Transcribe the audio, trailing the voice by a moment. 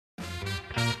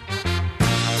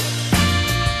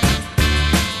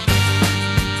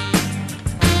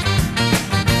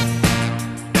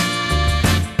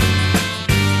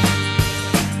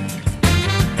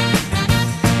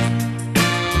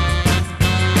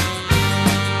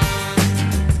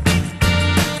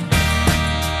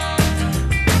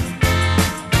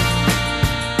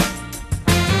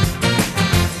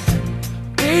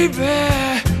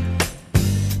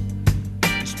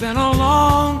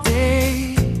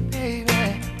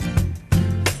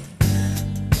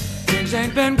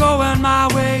ain't been going my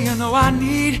way, you know I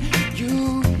need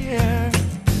you here.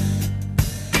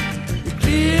 You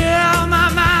clear my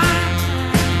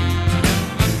mind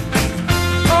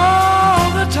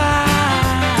all the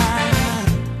time.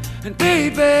 And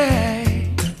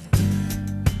baby,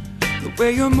 the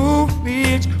way you move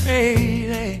me, it's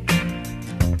crazy.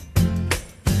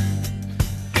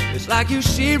 It's like you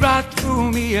see right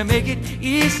through me and make it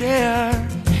easier.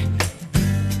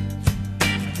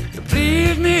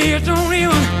 Please me, you don't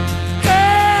even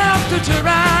have to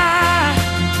try.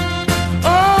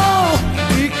 Oh,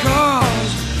 because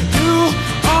you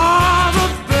are the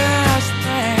best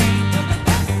thing.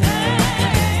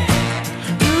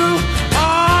 You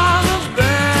are the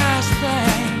best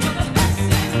thing.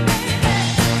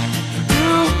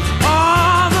 You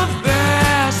are the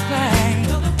best thing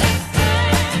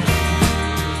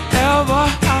ever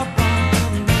happened to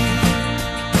me.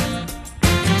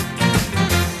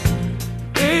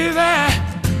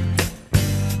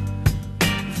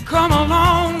 Come a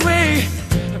long way,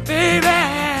 baby.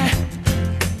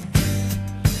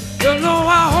 You know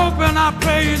I hope and I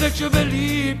pray that you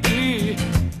believe me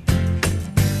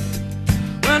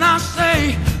when I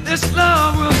say this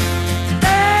love will